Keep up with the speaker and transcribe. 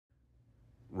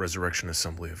Resurrection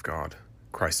Assembly of God.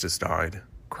 Christ has died.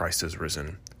 Christ has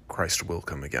risen. Christ will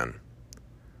come again.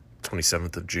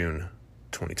 27th of June,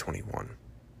 2021.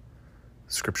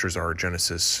 Scriptures are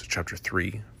Genesis chapter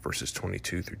 3, verses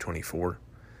 22 through 24,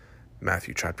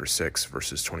 Matthew chapter 6,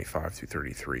 verses 25 through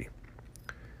 33.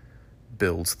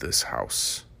 Builds this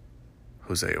house.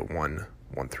 Hosea 1,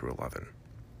 1 through 11.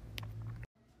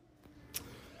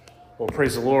 Well,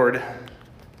 praise the Lord.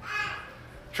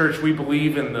 Church, we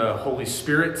believe in the Holy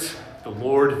Spirit, the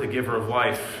Lord, the giver of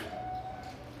life.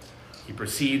 He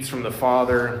proceeds from the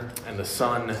Father and the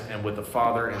Son, and with the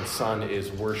Father and Son is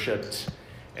worshiped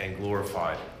and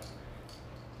glorified.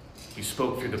 He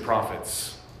spoke through the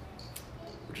prophets,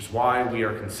 which is why we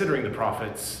are considering the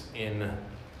prophets in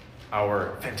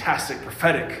our fantastic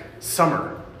prophetic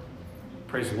summer.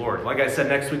 Praise the Lord. Like I said,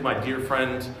 next week, my dear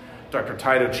friend, Dr.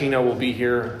 Tito Chino will be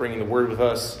here bringing the word with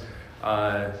us.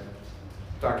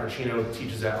 Dr. Chino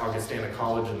teaches at Augustana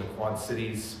College in the Quad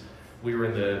Cities. We were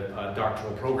in the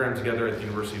doctoral program together at the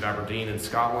University of Aberdeen in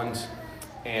Scotland.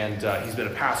 And he's been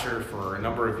a pastor for a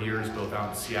number of years, both out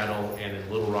in Seattle and in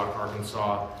Little Rock,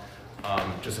 Arkansas.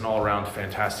 Just an all-around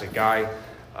fantastic guy.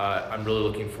 I'm really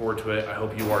looking forward to it. I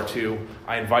hope you are too.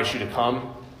 I invite you to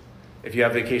come. If you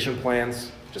have vacation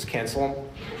plans, just cancel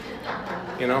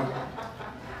them,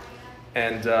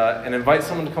 and invite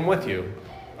someone to come with you.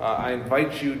 I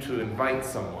invite you to invite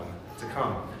someone to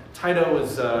come. Tito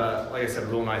is, like I said, a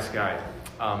real nice guy.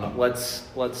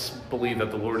 Let's believe that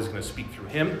the Lord is going to speak through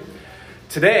him.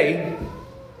 Today,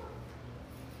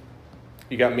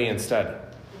 you got me instead.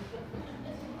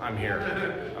 I'm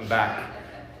here. I'm back.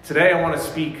 Today I want to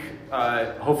speak,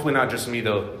 hopefully not just me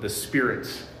though, the Spirit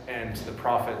and the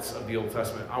prophets of the Old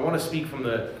Testament. I want to speak from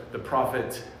the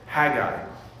prophet Haggai.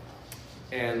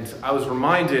 And I was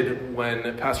reminded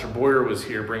when Pastor Boyer was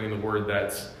here bringing the word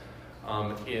that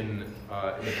in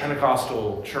the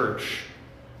Pentecostal church,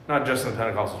 not just in the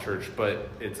Pentecostal church, but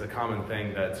it's a common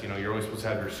thing that, you're always supposed to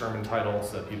have your sermon title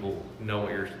so that people know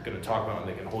what you're going to talk about and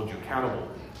they can hold you accountable.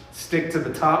 Stick to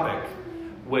the topic,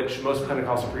 which most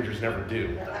Pentecostal preachers never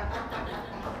do.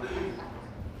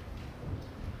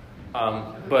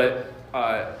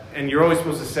 And you're always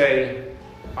supposed to say,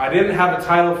 I didn't have a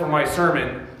title for my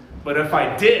sermon, but if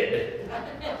I did,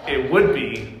 it would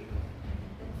be,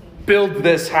 build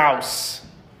this house.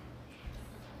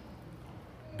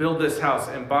 Build this house.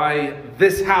 And by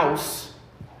this house,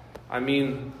 I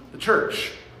mean the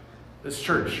church. This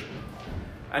church.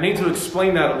 I need to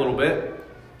explain that a little bit.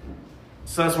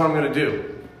 So that's what I'm going to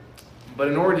do. But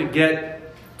in order to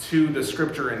get to the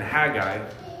scripture in Haggai,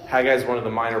 Haggai is one of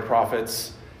the minor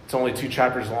prophets. It's only 2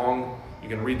 chapters long. You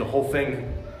can read the whole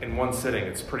thing in one sitting.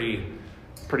 It's pretty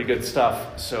good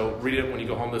stuff. So read it when you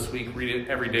go home this week. Read it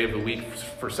every day of the week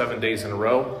for 7 days in a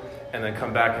row. And then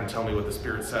come back and tell me what the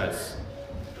Spirit says.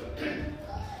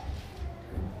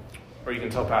 Or you can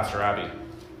tell Pastor Abby.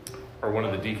 Or one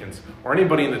of the deacons. Or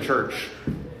anybody in the church.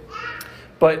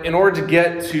 But in order to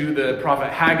get to the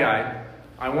prophet Haggai,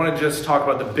 I want to just talk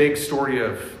about the big story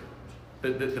of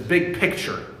the big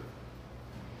picture.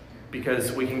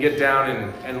 Because we can get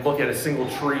down and look at a single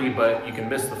tree, but you can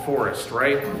miss the forest,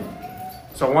 right?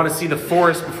 So I want to see the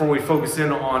forest before we focus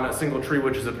in on a single tree,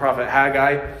 which is the prophet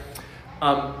Haggai.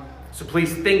 So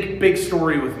please think big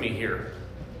story with me here.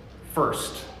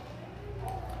 First,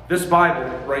 this Bible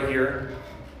right here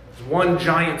is one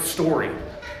giant story.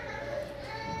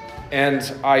 And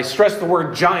I stress the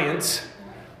word giant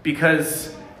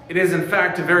because it is in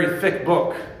fact a very thick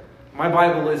book. My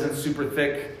Bible isn't super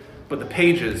thick, but the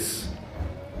pages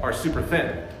are super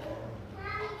thin.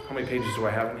 How many pages do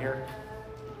I have in here?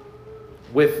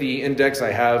 With the index,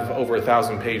 I have over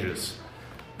 1,000 pages.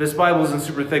 This Bible isn't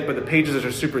super thick, but the pages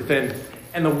are super thin,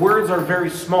 and the words are very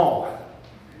small.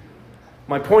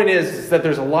 My point is that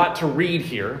there's a lot to read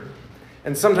here,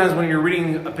 and sometimes when you're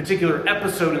reading a particular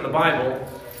episode in the Bible,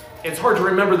 it's hard to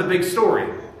remember the big story.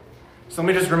 So let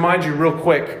me just remind you real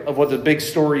quick of what the big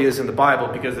story is in the Bible,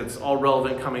 because it's all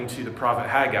relevant coming to the prophet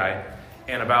Haggai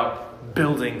and about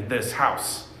building this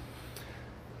house.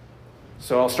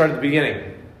 So I'll start at the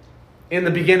beginning. In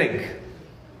the beginning,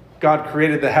 God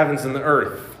created the heavens and the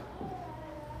earth.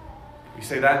 We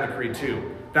say that in the Creed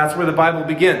too. That's where the Bible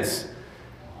begins.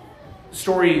 The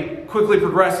story quickly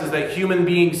progresses that human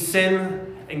beings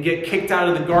sin and get kicked out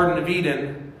of the Garden of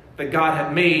Eden that God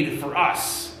had made for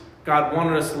us. God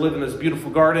wanted us to live in this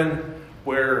beautiful garden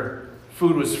where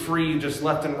food was free, just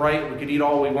left and right. We could eat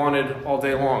all we wanted all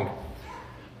day long.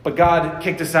 But God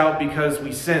kicked us out because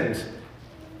we sinned.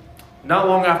 Not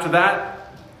long after that,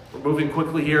 we're moving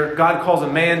quickly here, God calls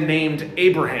a man named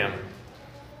Abraham.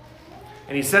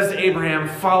 And he says to Abraham,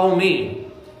 follow me.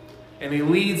 and he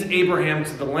leads Abraham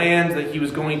to the land that he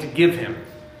was going to give him.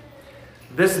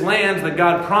 This land that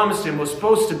God promised him was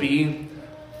supposed to be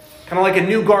kind of like a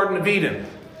new Garden of Eden,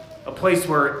 a place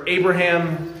where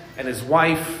Abraham and his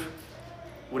wife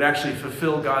would actually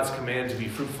fulfill God's command to be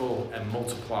fruitful and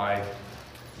multiply.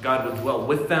 God would dwell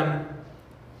with them,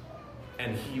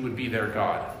 and he would be their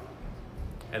God.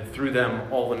 And through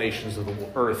them, all the nations of the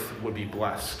earth would be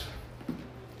blessed.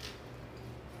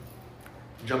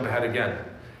 Jump ahead again.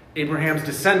 Abraham's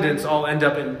descendants all end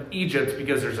up in Egypt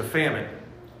because there's a famine.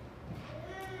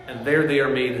 And there they are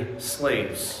made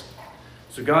slaves.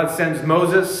 So God sends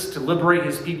Moses to liberate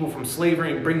his people from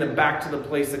slavery and bring them back to the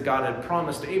place that God had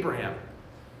promised Abraham.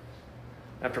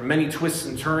 After many twists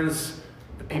and turns,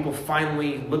 the people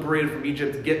finally liberated from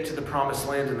Egypt get to the promised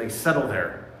land and they settle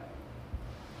there.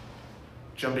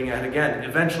 Jumping ahead again,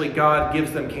 eventually God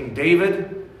gives them King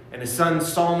David, and his son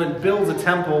Solomon builds a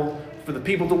temple for the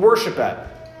people to worship at.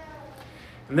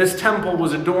 And this temple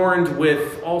was adorned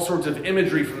with all sorts of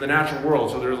imagery from the natural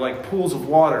world. So there were like pools of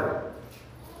water,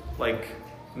 like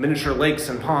miniature lakes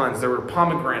and ponds. There were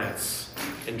pomegranates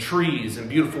and trees and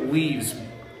beautiful leaves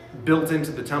built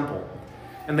into the temple.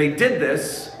 And they did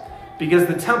this because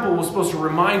the temple was supposed to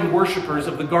remind worshipers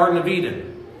of the Garden of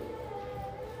Eden.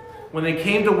 When they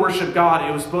came to worship God,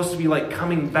 it was supposed to be like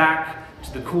coming back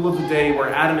to the cool of the day where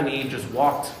Adam and Eve just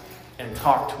walked and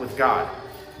talked with God.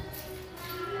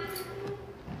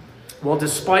 Well,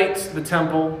 despite the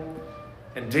temple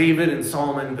and David and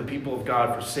Solomon, the people of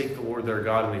God forsake the Lord their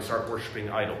God and they start worshiping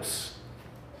idols.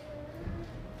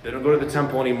 They don't go to the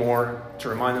temple anymore to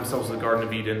remind themselves of the Garden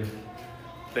of Eden.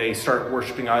 They start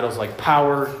worshiping idols like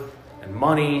power and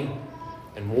money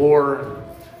and war.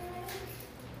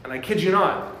 And I kid you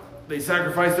not, they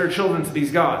sacrifice their children to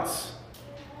these gods.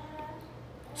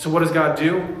 So what does God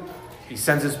do? He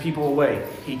sends his people away.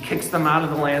 He kicks them out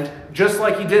of the land, just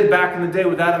like he did back in the day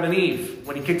with Adam and Eve,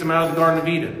 when he kicked them out of the Garden of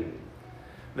Eden.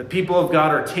 The people of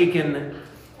God are taken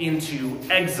into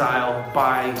exile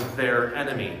by their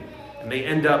enemy. And they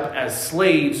end up as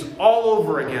slaves all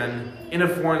over again in a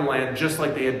foreign land, just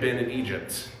like they had been in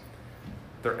Egypt.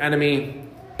 Their enemy,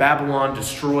 Babylon,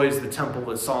 destroys the temple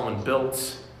that Solomon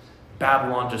built.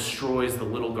 Babylon destroys the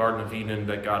little Garden of Eden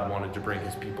that God wanted to bring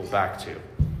his people back to.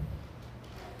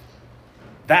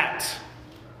 That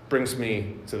brings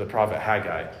me to the prophet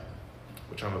Haggai,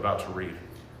 which I'm about to read.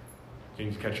 You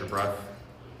need to catch your breath.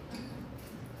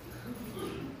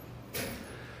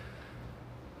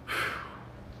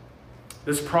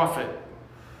 This prophet,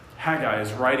 Haggai,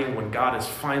 is writing when God is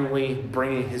finally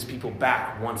bringing his people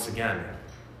back once again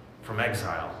from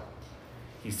exile.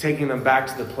 He's taking them back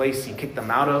to the place he kicked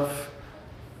them out of.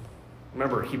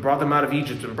 Remember, he brought them out of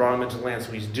Egypt and brought them into land,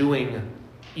 so he's doing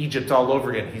Egypt all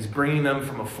over again. He's bringing them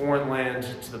from a foreign land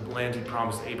to the land he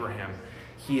promised Abraham.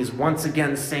 He is once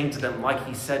again saying to them, like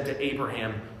he said to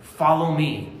Abraham, follow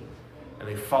me. And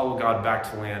they follow God back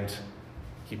to the land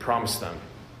he promised them.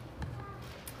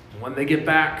 And when they get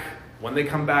back, when they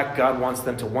come back, God wants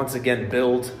them to once again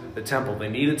build the temple. They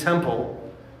need a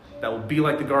temple that will be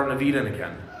like the Garden of Eden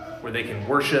again, where they can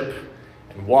worship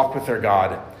and walk with their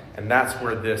God. And that's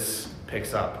where this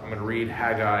picks up. I'm going to read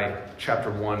Haggai chapter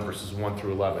 1, verses 1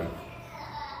 through 11.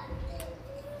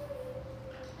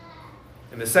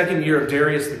 In the second year of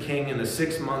Darius the king, in the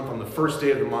 6th month, on the first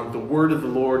day of the month, the word of the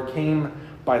Lord came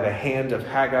by the hand of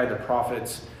Haggai the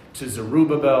prophet to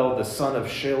Zerubbabel, the son of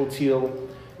Shealtiel,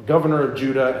 governor of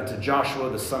Judah, and to Joshua,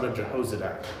 the son of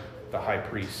Jehozadak, the high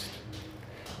priest.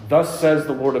 Thus says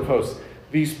the Lord of hosts,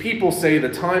 these people say the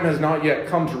time has not yet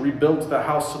come to rebuild the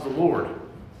house of the Lord.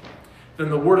 Then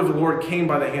the word of the Lord came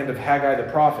by the hand of Haggai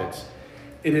the prophet.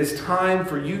 Is it time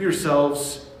for you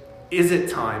yourselves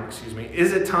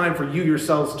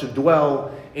to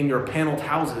dwell in your paneled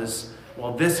houses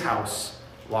while this house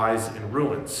lies in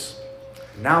ruins?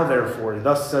 Now therefore,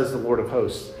 thus says the Lord of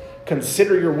hosts,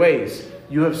 consider your ways.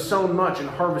 You have sown much and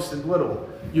harvested little.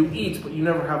 You eat, but you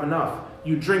never have enough.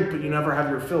 You drink, but you never have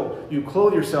your fill. You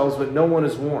clothe yourselves, but no one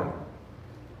is warm.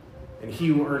 And he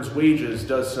who earns wages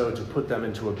does so to put them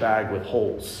into a bag with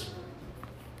holes.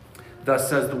 Thus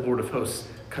says the Lord of hosts,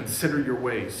 consider your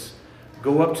ways.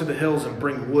 Go up to the hills and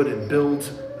bring wood and build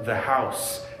the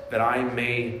house, that I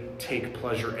may take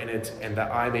pleasure in it and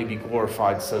that I may be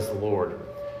glorified, says the Lord.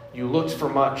 You looked for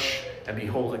much, and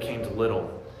behold, it came to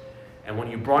little. And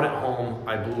when you brought it home,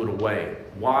 I blew it away.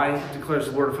 Why, declares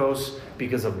the Lord of hosts?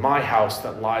 Because of my house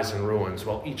that lies in ruins,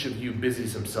 while each of you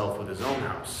busies himself with his own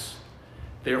house.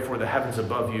 Therefore the heavens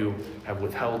above you have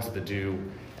withheld the dew,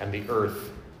 and the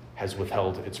earth has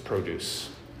withheld its produce.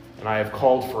 And I have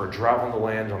called for a drought on the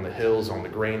land, on the hills, on the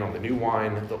grain, on the new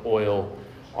wine, the oil,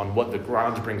 on what the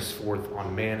ground brings forth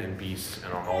on man and beast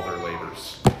and on all their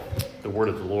labors. The word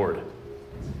of the Lord.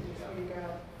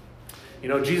 You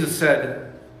know, Jesus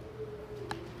said,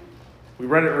 we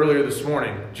read it earlier this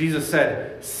morning, Jesus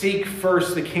said, seek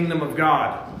first the kingdom of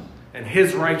God and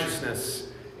his righteousness,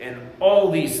 and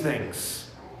all these things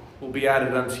will be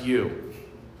added unto you.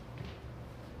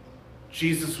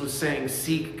 Jesus was saying,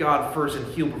 seek God first and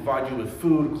he'll provide you with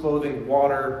food, clothing,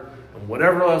 water, and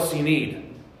whatever else you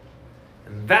need.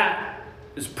 And that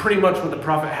is pretty much what the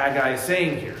prophet Haggai is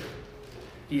saying here.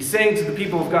 He's saying to the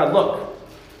people of God, look,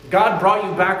 God brought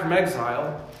you back from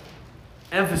exile.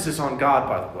 Emphasis on God,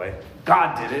 by the way.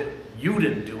 God did it. You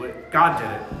didn't do it. God did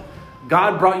it.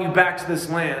 God brought you back to this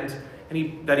land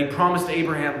that he promised to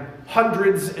Abraham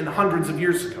hundreds and hundreds of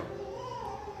years ago.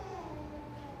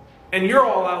 And you're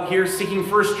all out here seeking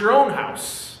first your own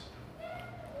house.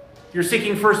 You're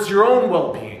seeking first your own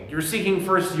well-being. You're seeking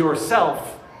first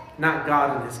yourself, not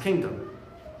God and his kingdom.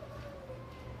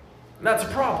 And that's a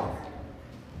problem.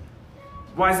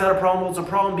 Why is that a problem? Well, it's a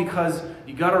problem because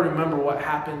you got to remember what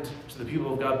happened to the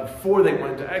people of God before they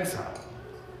went into exile.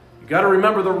 You got to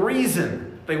remember the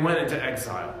reason they went into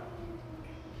exile.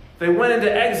 They went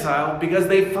into exile because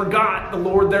they forgot the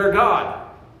Lord their God.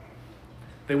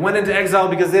 They went into exile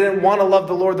because they didn't want to love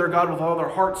the Lord their God with all their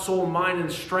heart, soul, mind, and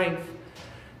strength.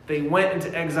 They went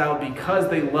into exile because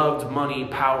they loved money,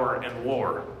 power, and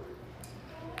war.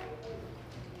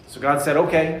 So God said,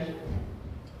 okay,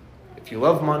 if you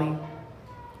love money,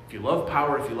 if you love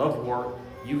power, if you love war,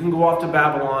 you can go off to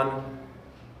Babylon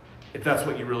if that's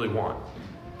what you really want.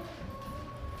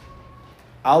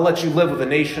 I'll let you live with the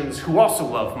nations who also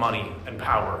love money and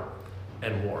power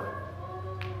and war.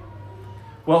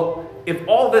 Well, if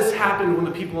all this happened when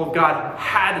the people of God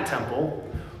had a temple,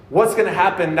 what's going to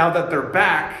happen now that they're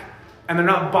back and they're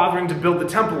not bothering to build the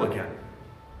temple again?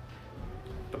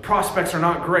 The prospects are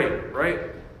not great, right?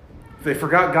 If they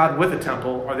forgot God with a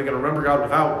temple, are they going to remember God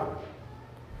without one?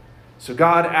 So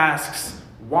God asks,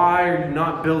 why are you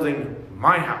not building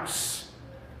my house?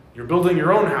 You're building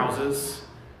your own houses,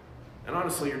 and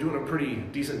honestly, you're doing a pretty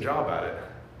decent job at it.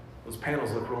 Those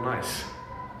panels look real nice.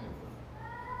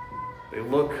 They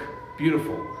look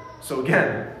beautiful. So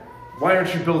again, why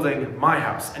aren't you building my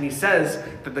house? And he says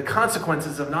that the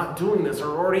consequences of not doing this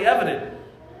are already evident.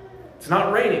 It's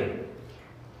not raining.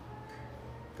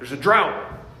 There's a drought.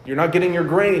 You're not getting your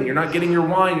grain. You're not getting your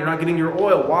wine. You're not getting your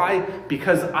oil. Why?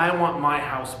 Because I want my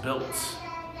house built.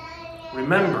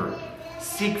 Remember,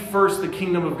 seek first the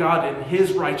kingdom of God and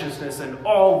his righteousness, and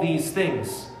all these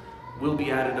things will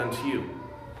be added unto you.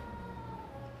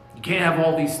 You can't have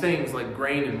all these things like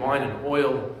grain and wine and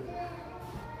oil.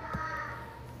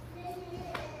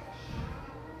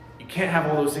 You can't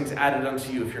have all those things added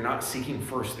unto you if you're not seeking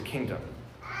first the kingdom.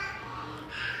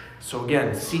 So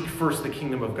again, seek first the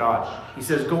kingdom of God. He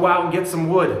says, go out and get some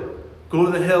wood. Go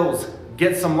to the hills.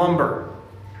 Get some lumber.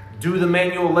 Do the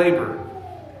manual labor.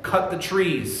 Cut the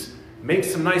trees. Make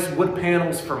some nice wood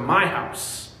panels for my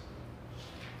house.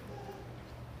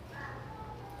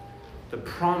 The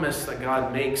promise that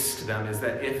God makes to them is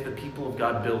that if the people of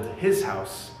God build his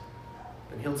house,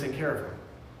 then he'll take care of them.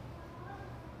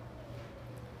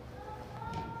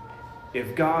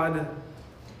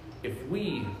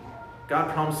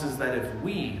 God promises that if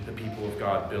we, the people of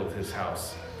God, build his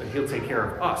house, then he'll take care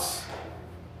of us.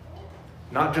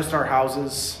 Not just our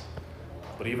houses,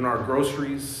 but even our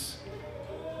groceries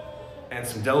and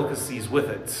some delicacies with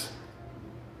it.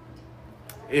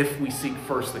 If we seek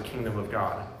first the kingdom of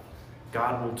God,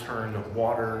 God will turn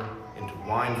water into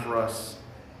wine for us,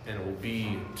 and it will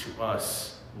be to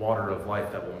us water of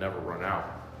life that will never run out.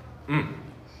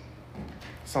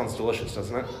 Sounds delicious,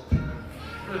 doesn't it?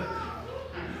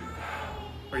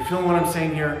 Are you feeling what I'm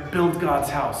saying here? Build God's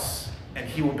house, and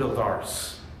he will build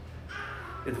ours.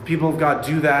 If the people of God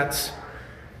do that,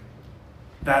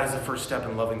 that is the first step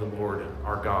in loving the Lord,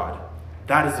 our God.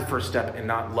 That is the first step in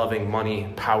not loving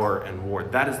money, power, and war.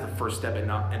 That is the first step in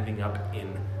not ending up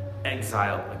in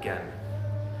exile again.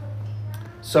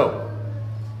 So,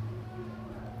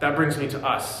 that brings me to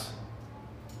us.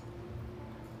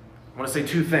 I want to say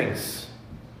two things.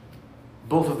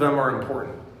 Both of them are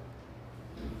important.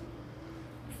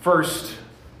 First,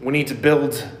 we need to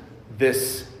build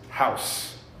this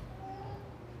house.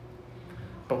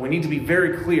 But we need to be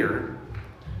very clear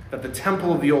that the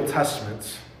temple of the Old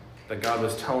Testament that God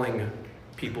was telling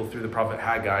people through the prophet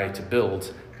Haggai to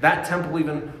build, that temple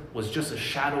even was just a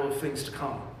shadow of things to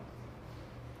come.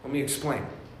 Let me explain.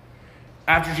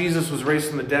 After Jesus was raised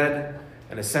from the dead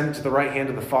and ascended to the right hand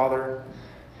of the Father,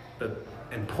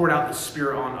 and poured out the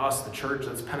Spirit on us, the church,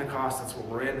 that's Pentecost, that's what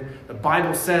we're in. The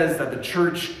Bible says that the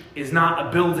church is not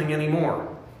a building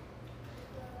anymore.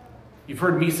 You've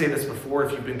heard me say this before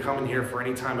if you've been coming here for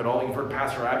any time at all. You've heard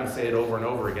Pastor Abby say it over and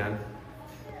over again.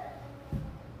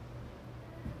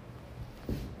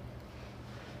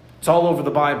 It's all over the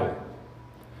Bible.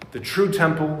 The true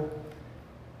temple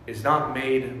is not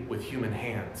made with human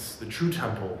hands. The true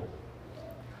temple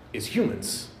is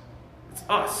humans. It's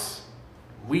us.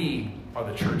 We are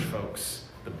the church folks.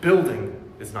 The building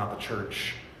is not the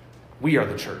church. We are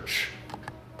the church.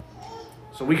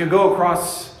 So we could go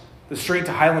across the street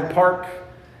to Highland Park.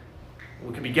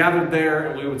 We could be gathered there,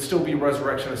 and we would still be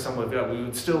Resurrection Assembly of God. We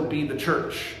would still be the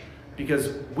church,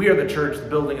 because we are the church. The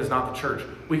building is not the church.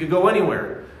 We could go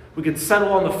anywhere. We could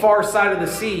settle on the far side of the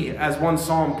sea, as one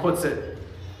psalm puts it.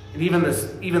 And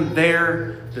even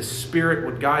there, the Spirit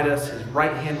would guide us. His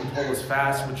right hand would hold us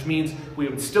fast, which means we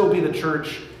would still be the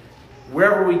church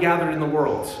wherever we gathered in the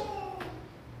world.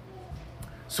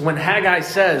 So when Haggai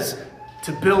says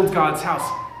to build God's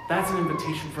house, that's an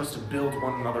invitation for us to build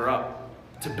one another up,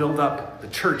 to build up the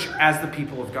church as the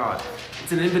people of God.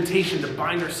 It's an invitation to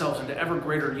bind ourselves into ever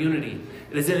greater unity.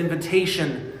 It is an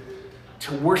invitation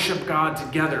to worship God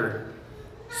together,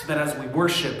 so that as we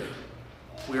worship,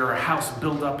 we are a house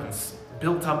built up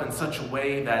in such a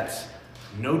way that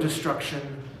no destruction,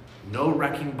 no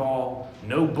wrecking ball,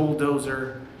 no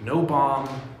bulldozer, no bomb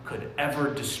could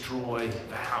ever destroy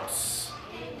the house.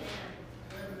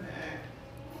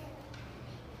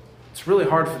 It's really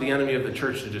hard for the enemy of the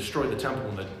church to destroy the temple,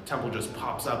 and the temple just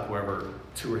pops up wherever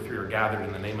 2 or 3 are gathered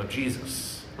in the name of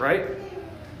Jesus, right?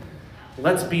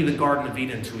 Let's be the Garden of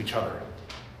Eden to each other.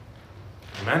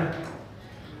 Amen?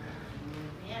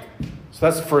 So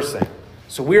that's the first thing.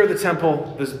 So we are the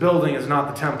temple. This building is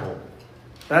not the temple.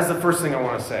 That's the first thing I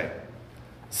want to say.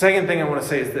 Second thing I want to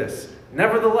say is this.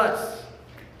 Nevertheless,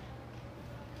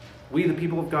 we, the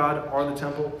people of God, are the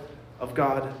temple of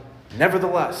God.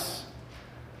 Nevertheless,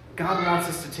 God wants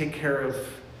us to take care of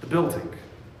the building,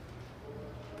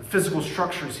 the physical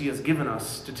structures He has given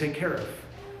us to take care of.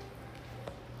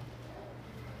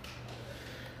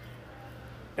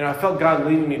 And I felt God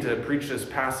leading me to preach this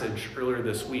passage earlier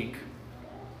this week.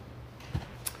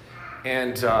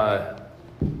 And I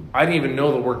didn't even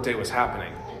know the workday was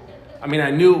happening. I mean,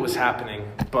 I knew it was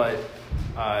happening, but,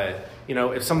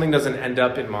 if something doesn't end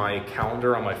up in my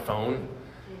calendar on my phone,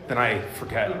 then I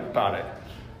forget about it.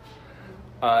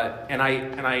 And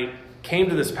I came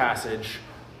to this passage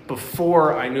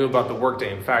before I knew about the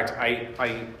workday. In fact,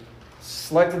 I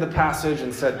selected the passage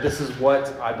and said, this is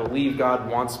what I believe God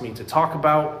wants me to talk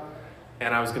about.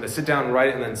 And I was going to sit down and write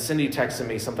it, and then Cindy texted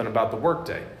me something about the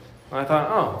workday. And I thought,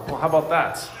 oh, well, how about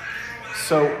that?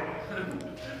 So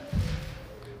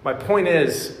my point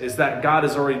is that God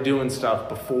is already doing stuff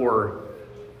before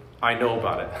I know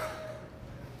about it.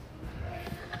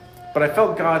 But I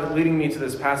felt God leading me to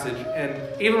this passage, and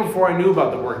even before I knew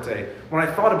about the workday, when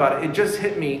I thought about it, it just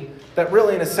hit me that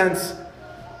really, in a sense,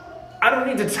 I don't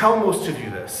need to tell most of you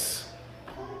this.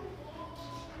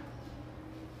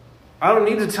 I don't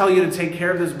need to tell you to take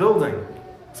care of this building,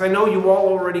 because I know you all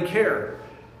already care.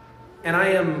 And I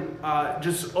am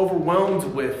just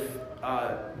overwhelmed with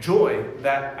joy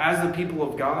that as the people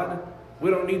of God, we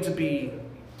don't need to be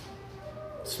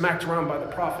smacked around by the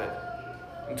prophet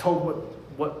and told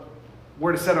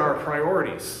where to set our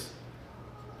priorities.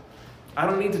 I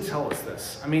don't need to tell us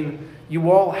this. I mean,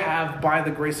 you all have, by the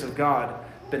grace of God,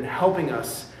 been helping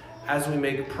us as we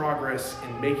make progress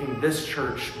in making this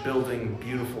church building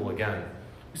beautiful again.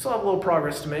 We still have a little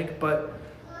progress to make, but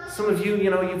some of you,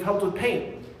 you've helped with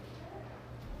paint,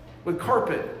 with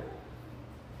carpet.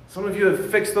 Some of you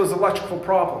have fixed those electrical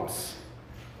problems.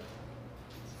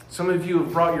 Some of you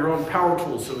have brought your own power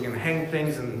tools so we can hang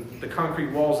things in the concrete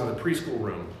walls in the preschool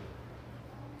room.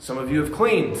 Some of you have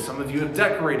cleaned. Some of you have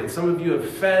decorated. Some of you have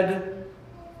fed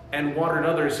and watered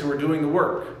others who are doing the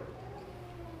work.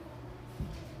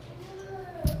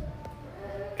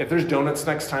 If there's donuts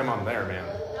next time, I'm there, man.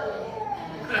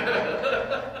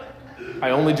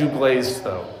 I only do glazed,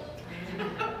 though.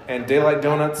 And Daylight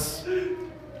Donuts,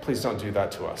 please don't do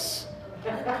that to us.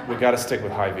 We got to stick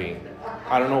with Hy-Vee.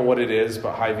 I don't know what it is,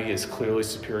 but Hy-Vee is clearly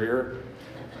superior,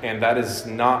 and that is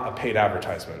not a paid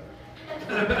advertisement.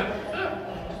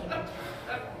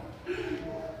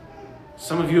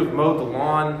 Some of you have mowed the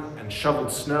lawn and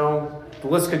shoveled snow. The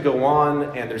list could go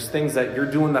on, and there's things that you're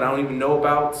doing that I don't even know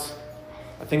about.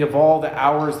 I think of all the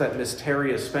hours that Miss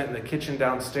Terry has spent in the kitchen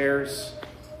downstairs,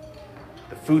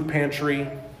 the food pantry,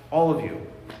 all of you.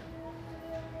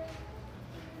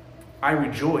 I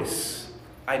rejoice.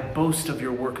 I boast of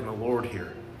your work in the Lord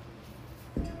here.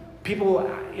 People,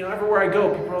 everywhere I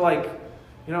go, people are like,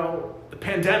 the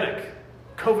pandemic,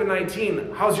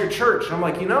 COVID-19, how's your church? And I'm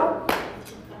like,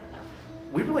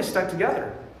 we really stuck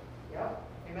together.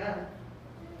 Amen.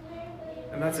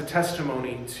 And that's a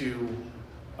testimony to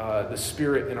the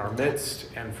Spirit in our midst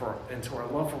and to our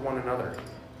love for one another.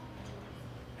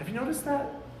 Have you noticed that?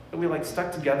 That we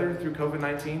stuck together through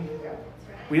COVID-19? Yeah.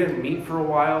 We didn't meet for a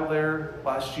while there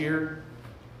last year.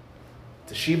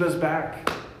 Toshiba's back.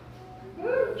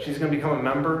 She's going to become a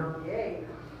member. Yay.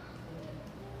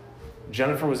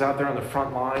 Jennifer was out there on the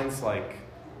front lines,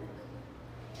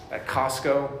 at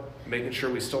Costco, making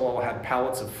sure we still all had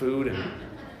pallets of food and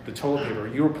the toilet paper.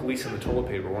 You were policing the toilet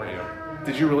paper, weren't you?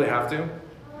 Did you really have to?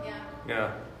 Yeah.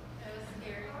 Yeah. It was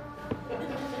scary.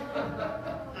 Everybody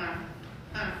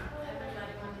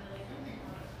wanted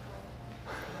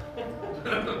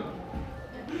to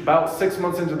About 6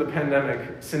 months into the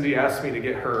pandemic, Cindy asked me to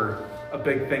get her a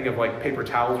big thing of paper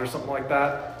towels or something like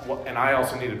that. And I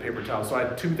also needed paper towels. So I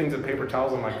had 2 things of paper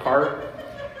towels in my cart.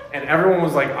 And everyone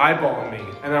was eyeballing me.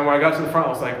 And then when I got to the front, I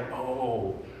was like,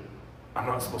 oh, I'm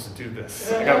not supposed to do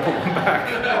this. I got to put one back.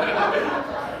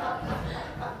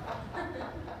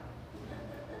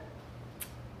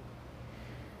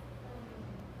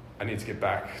 I need to get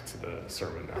back to the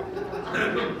sermon now.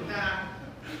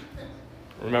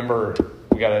 Remember,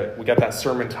 we got that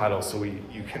sermon title so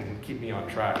you can keep me on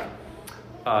track.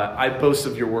 I boast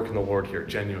of your work in the Lord here,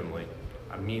 genuinely.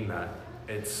 I mean that.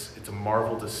 It's a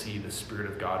marvel to see the Spirit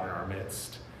of God in our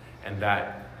midst. And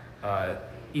that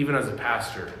even as a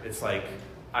pastor, it's I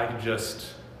could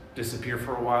just disappear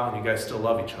for a while and you guys still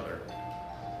love each other.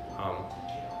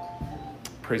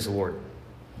 Praise the Lord.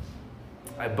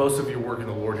 I boast of your work in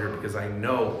the Lord here because I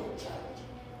know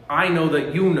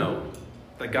that you know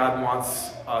that God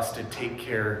wants us to take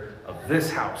care of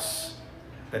this house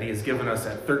that he has given us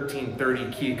at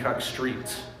 1330 Keokuk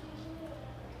Street.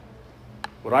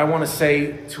 What I want to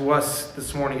say to us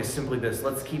this morning is simply this: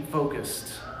 let's keep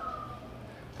focused.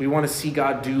 We want to see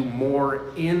God do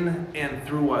more in and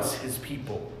through us, his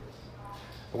people.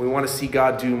 And we want to see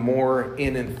God do more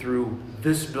in and through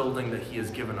this building that he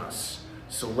has given us.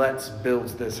 So let's build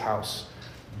this house.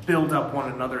 Build up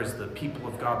one another as the people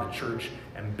of God, the church,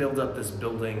 and build up this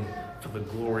building for the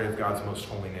glory of God's most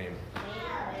holy name.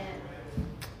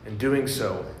 In doing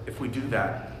so, if we do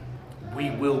that,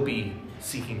 we will be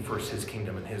seeking first his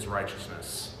kingdom and his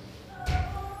righteousness.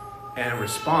 And in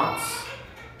response,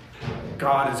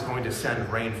 God is going to send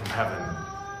rain from heaven.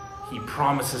 He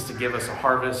promises to give us a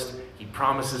harvest. He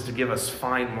promises to give us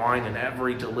fine wine and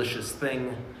every delicious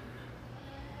thing.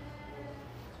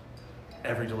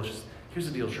 Here's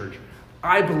the deal, church.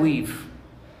 I really,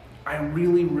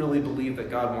 really believe that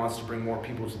God wants to bring more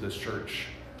people to this church.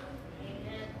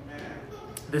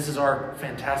 This is our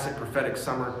fantastic prophetic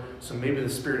summer, so maybe the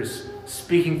Spirit is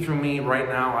speaking through me right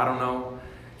now. I don't know.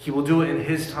 He will do it in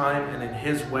his time and in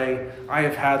his way. I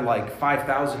have had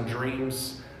 5,000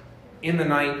 dreams in the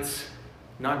night,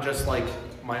 not just my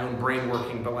own brain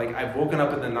working, but I've woken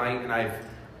up in the night and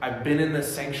I've been in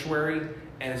this sanctuary,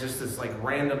 and it's just this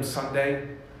random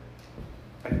Sunday.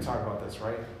 I can talk about this,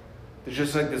 right? There's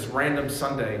just this random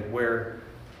Sunday where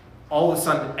all of a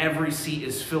sudden every seat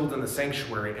is filled in the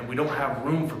sanctuary and we don't have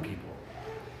room for people.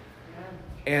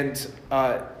 And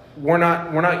we're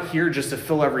not here just to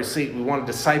fill every seat. We want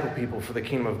to disciple people for the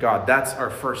kingdom of God. That's our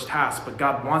first task. But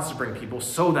God wants to bring people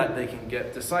so that they can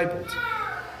get discipled.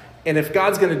 And if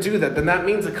God's going to do that, then that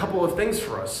means a couple of things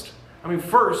for us.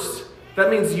 First, that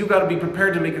means you got to be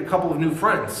prepared to make a couple of new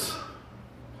friends.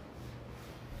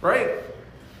 Right?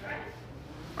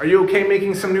 Are you okay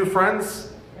making some new friends?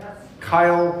 Yes.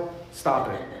 Kyle, stop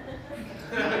it.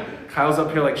 Kyle's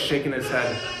up here shaking his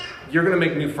head. You're going to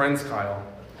make new friends, Kyle.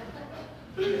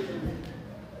 You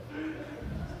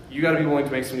got to be willing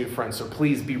to make some new friends. So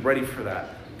please be ready for that.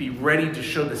 Be ready to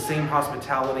show the same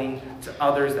hospitality to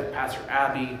others that Pastor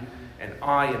Abby and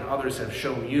I and others have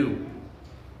shown you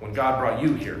when God brought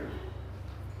you here.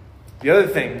 The other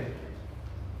thing,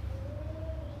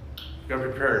 you've got to be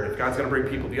prepared. If God's going to bring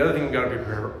people, the other thing we've got to be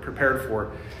prepared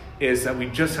for is that we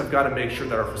just have got to make sure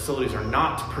that our facilities are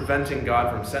not preventing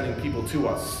God from sending people to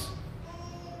us.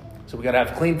 So we got to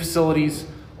have clean facilities,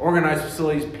 organized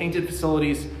facilities, painted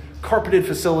facilities, carpeted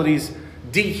facilities,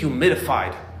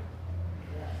 dehumidified.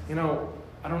 I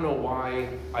don't know why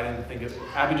I didn't think of it.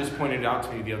 Abby just pointed out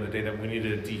to me the other day that we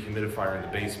needed a dehumidifier in the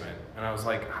basement. And I was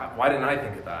like, why didn't I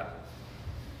think of that?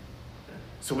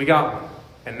 So we got one.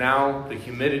 And now the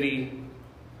humidity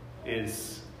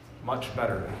is much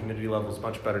better. The humidity level is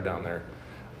much better down there.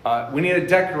 We need it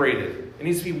decorated. It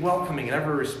needs to be welcoming in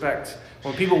every respect.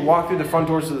 When people walk through the front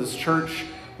doors of this church,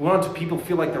 we want people to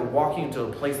feel like they're walking into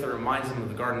a place that reminds them of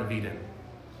the Garden of Eden.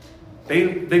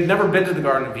 They've never been to the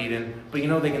Garden of Eden, but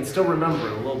they can still remember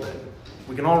it a little bit.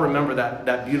 We can all remember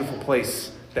that beautiful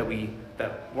place that we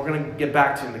that we're going to get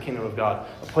back to in the kingdom of God,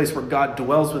 a place where God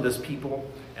dwells with his people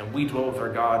and we dwell with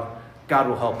our God. God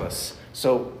will help us.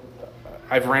 So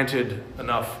I've ranted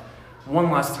enough.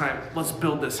 One last time, let's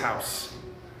build this house.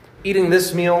 Eating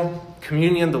this meal,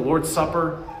 communion, the Lord's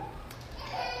Supper,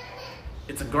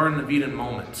 it's a Garden of Eden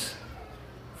moment.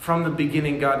 From the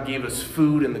beginning, God gave us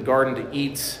food in the garden to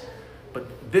eat, but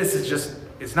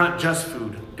it's not just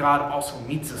food. God also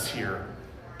meets us here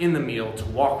in the meal to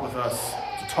walk with us,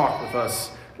 to talk with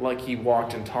us, like he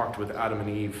walked and talked with Adam and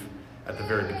Eve at the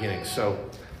very beginning. So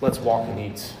let's walk and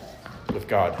eat with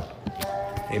God.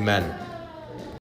 Amen.